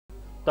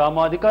తాము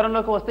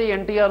అధికారంలోకి వస్తే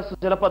ఎన్టీఆర్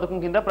సుజల పథకం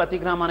కింద ప్రతి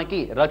గ్రామానికి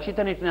రక్షిత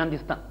నీటిని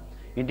అందిస్తాం.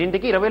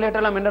 ఇంటింటికి 20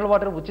 లీటర్ల మినరల్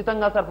వాటర్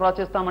ఉచితంగా సరఫరా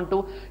చేస్తామంటూ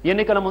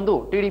ఎన్నికల ముందు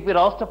టీడీపీ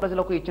రాష్ట్ర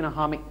ప్రజలకు ఇచ్చిన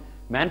హామీ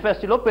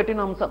మేనిఫెస్టోలో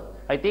పెట్టిన అంశం.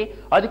 అయితే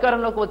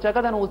అధికారంలోకి వచ్చాక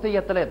దాన్ని ఊసి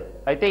ఎత్తలేదు.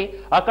 అయితే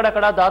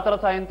అక్కడక్కడ దాతల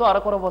సాయంతో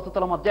అరకొర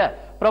వసతుల మధ్య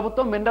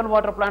ప్రభుత్వం మినరల్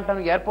వాటర్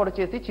ప్లాంట్లను ఏర్పాటు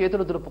చేసి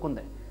చేతులు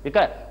దులుపుకుంది. ఇక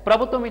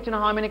ప్రభుత్వం ఇచ్చిన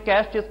హామీని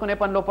క్యాష్ చేసుకునే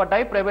పనిలో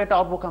పడ్డాయి ప్రైవేట్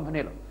ఆర్బో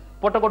కంపెనీలు.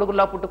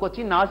 పుట్టగొడుగుల్లా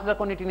పుట్టుకొచ్చి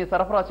నాసిరకం నీటిని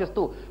సరఫరా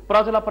చేస్తూ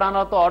ప్రజల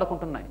ప్రాణాలతో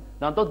ఆడుకుంటున్నాయి.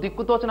 దాంతో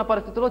దిక్కుతోచిన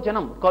పరిస్థితిలో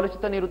జనం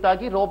కలుషిత నీరు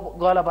తాగి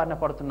రోగాల బారిన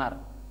పడుతున్నారు.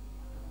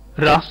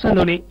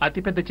 రాష్ట్రంలోని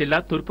అతిపెద్ద జిల్లా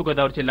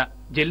తూర్పుగోదావరి జిల్లా.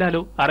 జిల్లాలో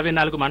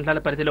 64 మండలాల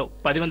పరిధిలో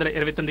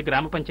 1029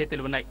 గ్రామ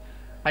పంచాయతీలు ఉన్నాయి.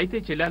 అయితే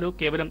జిల్లాలో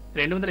కేవలం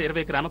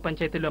 220 గ్రామ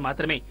పంచాయతీల్లో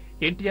మాత్రమే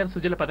ఎన్టీఆర్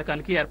సుజల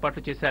పథకానికి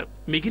ఏర్పాట్లు చేశారు.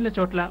 మిగిలిన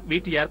చోట్ల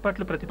వీటి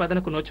ఏర్పాట్లు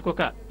ప్రతిపాదనకు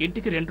నోచుకోక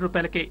ఇంటికి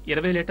 ₹2కే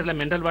 20 లీటర్ల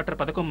మినరల్ వాటర్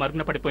పథకం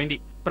మరుగున పడిపోయింది.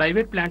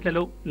 ప్రైవేట్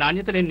ప్లాంట్లలో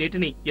నాణ్యత లేని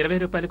నీటిని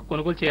 ₹20కు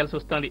కొనుగోలు చేయాల్సి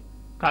వస్తోంది.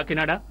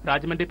 కాకినాడ,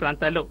 రాజమండ్రి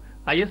ప్రాంతాల్లో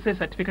ఐఎస్ఐ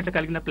సర్టిఫికెట్లు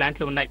కలిగిన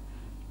ప్లాంట్లు ఉన్నాయి.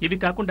 ఇవి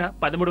కాకుండా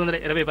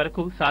 1320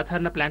 వరకు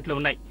సాధారణ ప్లాంట్లు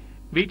ఉన్నాయి.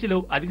 వీటిలో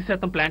అధిక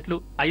శాతం ప్లాంట్లు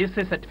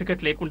ఐఎస్ఐ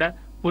సర్టిఫికెట్ లేకుండా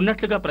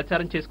ఉన్నట్లుగా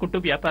ప్రచారం చేసుకుంటూ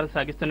వ్యాపారం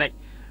సాగిస్తున్నాయి.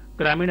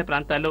 గ్రామీణ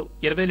ప్రాంతాల్లో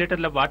 20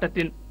 లీటర్ల వాటర్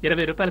టిన్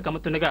 ₹20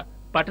 అమ్ముతుండగా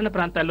పట్టణ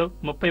ప్రాంతాల్లో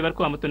 30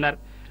 వరకు అమ్ముతున్నారు.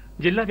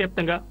 జిల్లా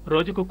వ్యాప్తంగా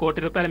రోజుకు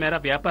 ₹1 కోటి మేర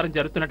వ్యాపారం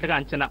జరుగుతున్నట్లుగా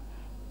అంచనా.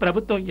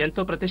 ప్రభుత్వం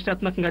ఎంతో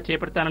ప్రతిష్టాత్మకంగా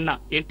చేపడతానన్న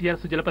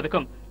ఎన్టీఆర్ సుజల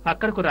పథకం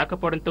అక్కడకు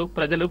రాకపోవడంతో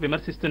ప్రజలు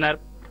విమర్శిస్తున్నారు.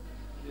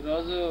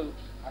 ఈరోజు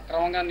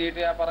అక్రమంగా నీటి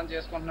వ్యాపారం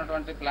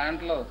చేసుకుంటున్నటువంటి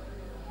ప్లాంట్లు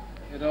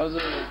ఈరోజు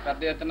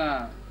పెద్ద ఎత్తున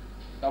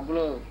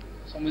డబ్బులు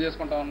సొమ్ము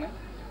చేసుకుంటా ఉన్నాయి.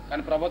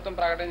 కానీ ప్రభుత్వం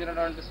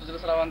ప్రకటించినటువంటి సుజల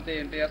స్రవంతి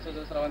ఎన్టీఆర్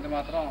సుజల స్రవంతి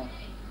మాత్రం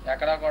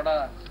ఎక్కడా కూడా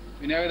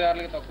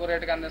వినియోగదారులకు తక్కువ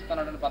రేటుకి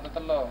అందిస్తున్నటువంటి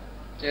పద్ధతుల్లో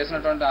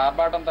చేసినటువంటి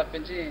ఆర్భాటం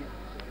తప్పించి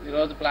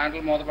ఈరోజు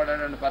ప్లాంట్లు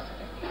మూతపడేటువంటి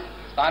పరిస్థితి.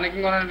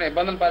 స్థానికంగా ఉన్నటువంటి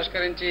ఇబ్బందులు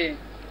పరిష్కరించి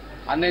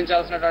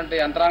అందించాల్సినటువంటి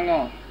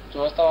యంత్రాంగం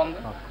చూస్తూ ఉంది.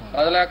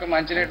 ప్రజల యొక్క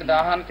మంచినీటి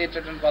దాహాన్ని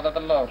తీర్చేటువంటి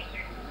పద్ధతుల్లో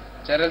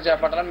చర్యలు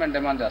చేపట్టాలని మేము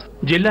డిమాండ్ చేస్తాం.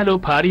 జిల్లాలో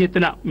భారీ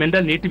ఎత్తున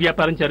మినరల్ నీటి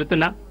వ్యాపారం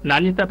జరుగుతున్నా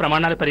నాణ్యతా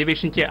ప్రమాణాలు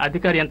పర్యవేక్షించే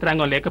అధికార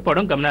యంత్రాంగం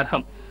లేకపోవడం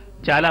గమనార్హం.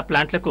 చాలా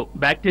ప్లాంట్లకు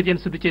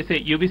బ్యాక్టీరియాను శుద్ధి చేసే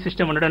యూవీ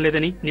సిస్టమ్ ఉండడం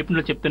లేదని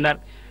నిపుణులు చెబుతున్నారు.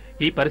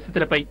 ఈ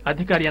పరిస్థితులపై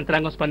అధికార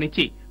యంత్రాంగం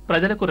స్పందించి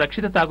ప్రజలకు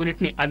రక్షిత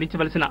తాగునీటిని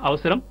అందించవలసిన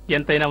అవసరం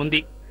ఎంతైనా ఉంది.